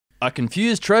A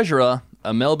confused treasurer,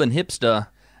 a Melbourne hipster,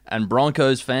 and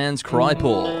Broncos fans cry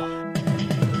poor.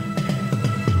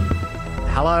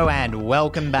 Hello and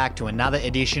welcome back to another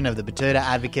edition of the Batuta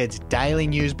Advocate's Daily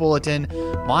News Bulletin.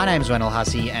 My name's Wendell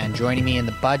Hussey, and joining me in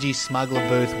the Budgie Smuggler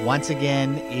booth once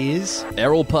again is...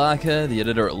 Errol Parker, the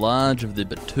editor-at-large of the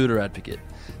Batuta Advocate.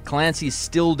 Clancy's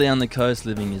still down the coast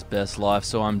living his best life,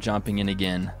 so I'm jumping in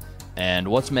again. And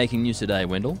what's making news today,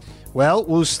 Wendell? Well,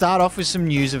 we'll start off with some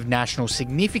news of national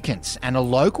significance, and a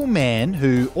local man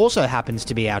who also happens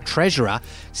to be our treasurer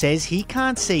says he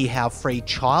can't see how free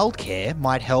childcare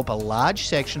might help a large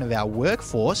section of our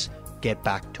workforce get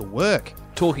back to work.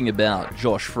 Talking about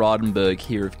Josh Frydenberg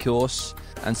here, of course,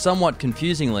 and somewhat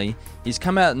confusingly, he's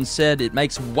come out and said it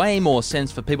makes way more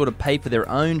sense for people to pay for their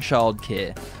own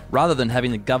childcare rather than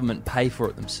having the government pay for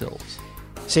it themselves.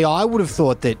 See, I would have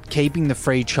thought that keeping the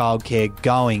free childcare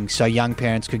going so young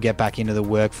parents could get back into the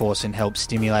workforce and help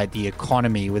stimulate the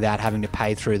economy without having to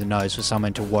pay through the nose for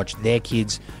someone to watch their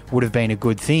kids would have been a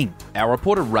good thing. Our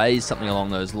reporter raised something along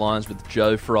those lines with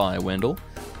Joe Fryer, Wendell,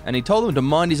 and he told them to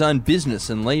mind his own business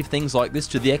and leave things like this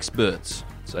to the experts.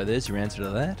 So there's your answer to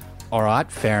that. All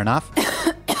right, fair enough.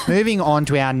 Moving on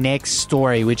to our next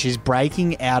story, which is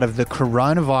breaking out of the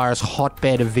coronavirus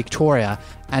hotbed of Victoria,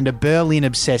 and a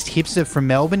Berlin-obsessed hipster from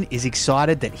Melbourne is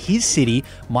excited that his city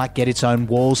might get its own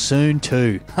wall soon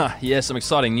too. Yeah, some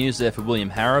exciting news there for William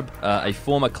Harrop, a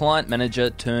former client manager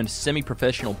turned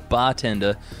semi-professional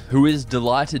bartender who is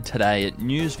delighted today at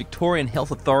news Victorian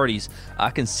health authorities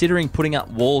are considering putting up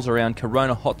walls around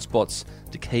corona hotspots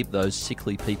to keep those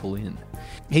sickly people in.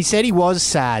 He said he was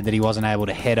sad that he wasn't able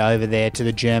to head over there to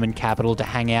the German capital to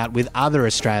hang out with other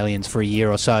Australians for a year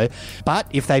or so. But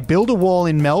if they build a wall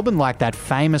in Melbourne like that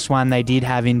famous one they did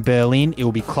have in Berlin, it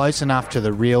will be close enough to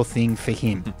the real thing for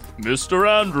him. Mr.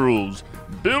 Andrews,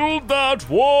 build that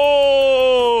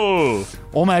wall!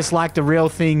 Almost like the real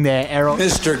thing there, Errol.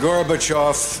 Mr.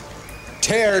 Gorbachev,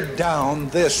 tear down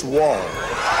this wall.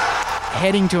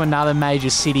 Heading to another major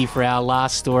city for our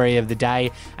last story of the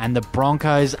day, and the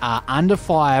Broncos are under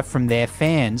fire from their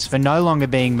fans for no longer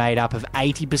being made up of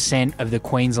 80% of the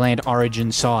Queensland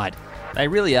origin side. They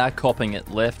really are copping it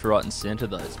left, right and centre,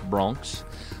 those Bronx.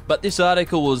 But this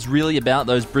article was really about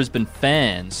those Brisbane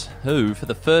fans who, for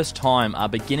the first time, are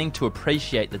beginning to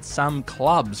appreciate that some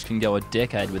clubs can go a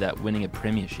decade without winning a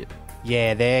premiership.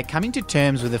 Yeah, they're coming to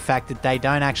terms with the fact that they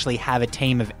don't actually have a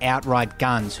team of outright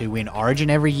guns who win Origin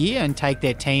every year and take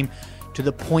their team to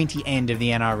the pointy end of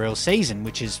the NRL season,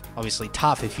 which is obviously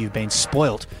tough if you've been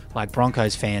spoilt like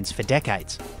Broncos fans for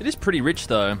decades. It is pretty rich,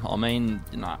 though. I mean,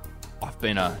 I've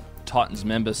been a Titans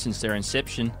member since their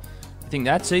inception. You think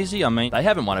that's easy? I mean, they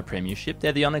haven't won a premiership.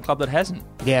 They're the only club that hasn't.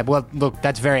 Yeah, well, look,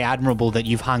 that's very admirable that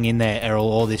you've hung in there,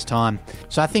 Errol, all this time.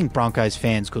 So I think Broncos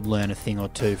fans could learn a thing or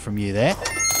two from you there.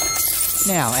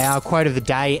 Now, our quote of the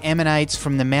day emanates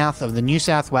from the mouth of the New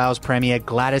South Wales Premier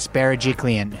Gladys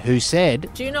Berejiklian, who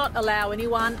said, "Do not allow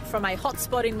anyone from a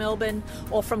hotspot in Melbourne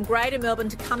or from Greater Melbourne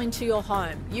to come into your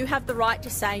home. You have the right to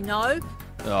say no."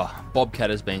 Bobcat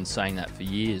has been saying that for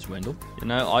years, Wendell.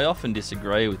 I often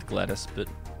disagree with Gladys, but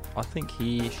I think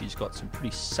here she's got some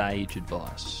pretty sage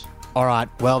advice. All right,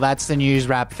 well, that's the news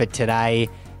wrap for today.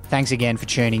 Thanks again for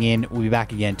tuning in. We'll be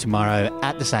back again tomorrow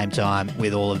at the same time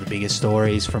with all of the biggest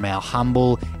stories from our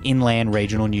humble inland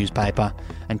regional newspaper.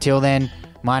 Until then,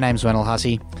 my name's Wendell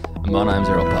Hussey. And my name's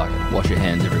Errol Parker. Wash your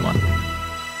hands, everyone.